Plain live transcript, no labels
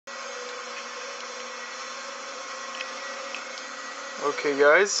Okay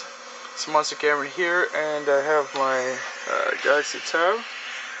guys, it's Monster Cameron here, and I have my Galaxy Tab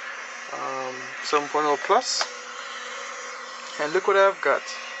 7.0 Plus, and look what I've got.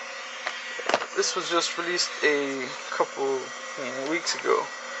 This was just released a couple weeks ago.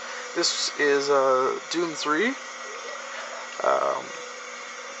 This is Doom 3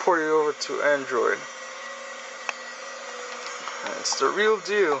 ported over to Android. And it's the real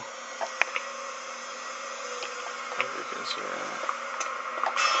deal. As you can see,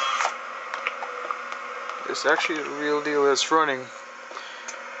 it's actually the real deal that's running,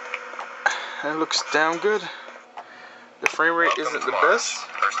 and it looks damn good. The frame rate isn't the best.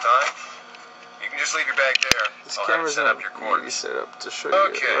 First time? You can just leave your bag there. This camera's not really set up to show you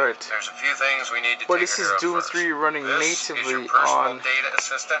it right. There's a few things we need to but this is Doom 3 running natively on data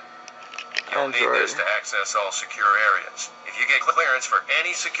assistant. You'll Android. need this to access all secure areas. If you get clearance for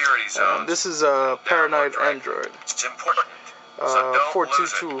any security zones, this is a Paranoid Android. It's important. So don't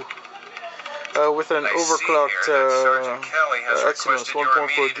 422 with an overclocked Exynos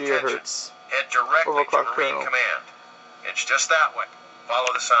 1.4 GHz head directly overclock to kernel. command. It's just that way.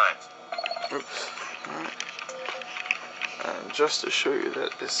 Follow the signs. Oops. Right. And just to show you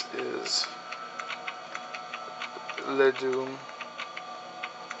that this is Le Doom.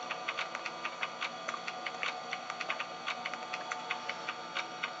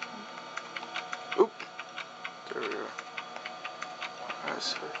 Oop. There we go. Alright,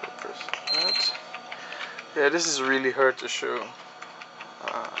 so if I press that. Yeah, this is really hard to show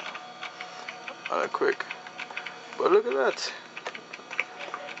quick. But look at that.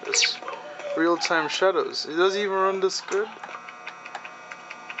 This real-time shadows. It doesn't even run this good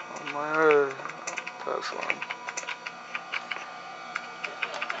on my other platform.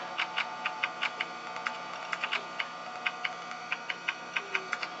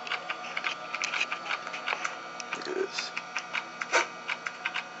 Look at this.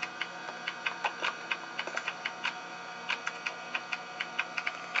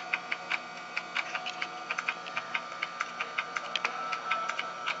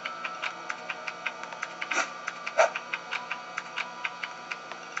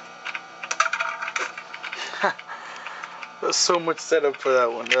 There's so much setup for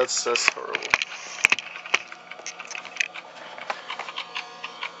that one. That's horrible.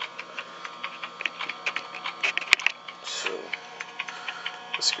 So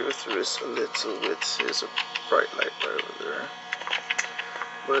let's go through this a little bit. There's a bright light right over there.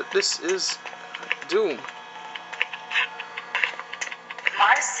 But this is Doom.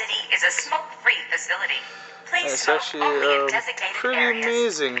 Mars City is a smoke-free facility. Please it's smoke actually only in designated pretty areas.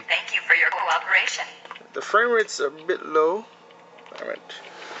 amazing. Thank you for your cooperation. The frame rate's a bit low. Alright.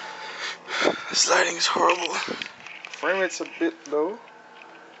 This lighting is horrible. Frame rate's a bit low.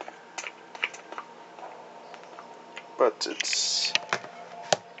 But it's...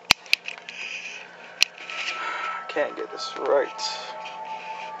 I can't get this right.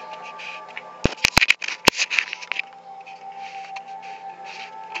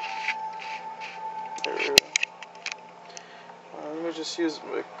 There we go. Let me just use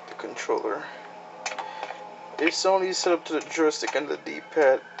the controller. It's only set up to the joystick and the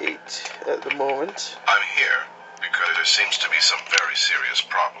D-pad 8 at the moment. I'm here because there seems to be some very serious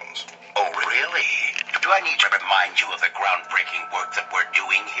problems. Oh, really? Do I need to remind you of the groundbreaking work that we're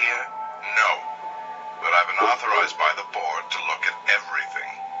doing here? No, but I've been authorized by the board to look at everything.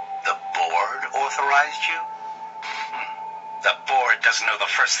 The board authorized you? The board doesn't know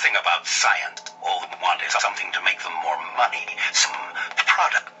the first thing about science. All they want is something to make them more money, some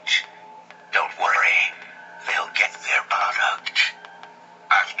product. Don't worry. They'll get their product.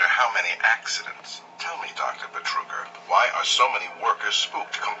 After how many accidents? Tell me, Dr. Petruger, why are so many workers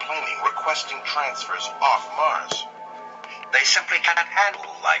spooked, complaining, requesting transfers off Mars? They simply can't handle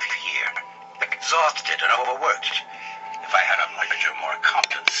life here. They're exhausted and overworked. If I had a larger, more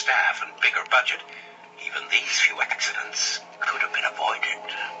competent staff and bigger budget, even these few accidents could have been avoided.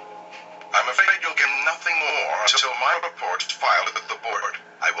 I'm afraid you'll get nothing more until my report is filed with the board.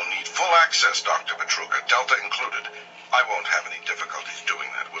 I will need full access, Dr. Petruger, Delta included. I won't have any difficulties doing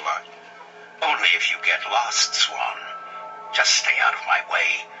that, will I? Only if you get lost, Swan. Just stay out of my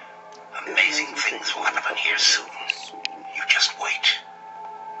way. Amazing things will happen here soon. You just wait.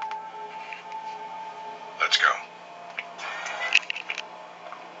 Let's go.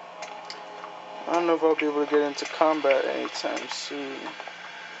 I don't know if I'll be able to get into combat anytime soon.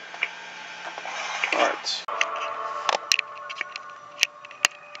 Alright.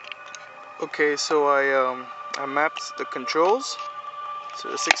 Okay, so I mapped the controls to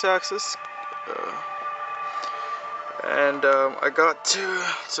the 6-axis, and I got to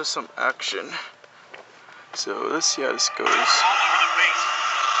some action. So let's see how this goes. This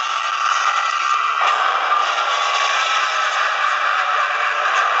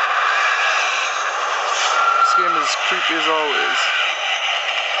game is creepy as always.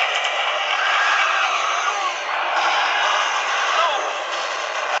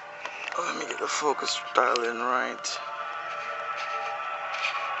 Let me get the focus dial in right.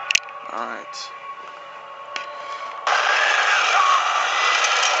 Alright.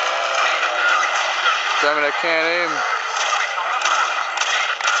 Damn it, I can't aim.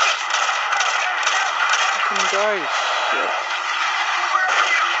 Fucking die. Shit.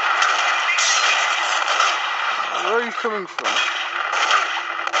 Where are you coming from?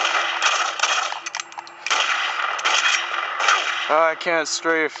 Oh, I can't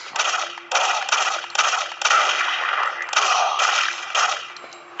strafe.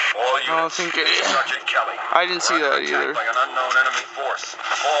 I don't think it. I didn't see that either. By an unknown enemy force.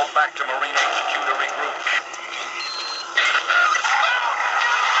 Fall back to Marine HQ to regroup.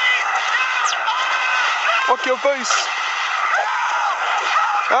 Fuck your face!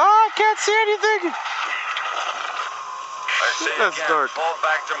 Ah, I can't see anything! I say That's again, dark. fall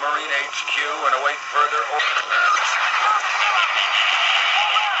back to Marine HQ and await further orders.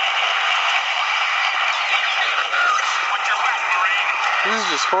 This is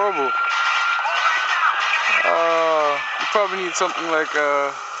just horrible. You probably need something like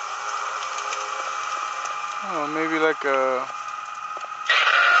maybe like a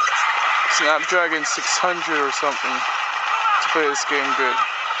Snapdragon 600 or something to play this game good.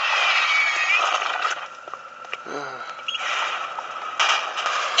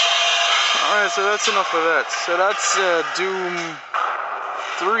 Alright, so that's enough of that. So that's Doom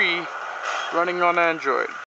 3 running on Android.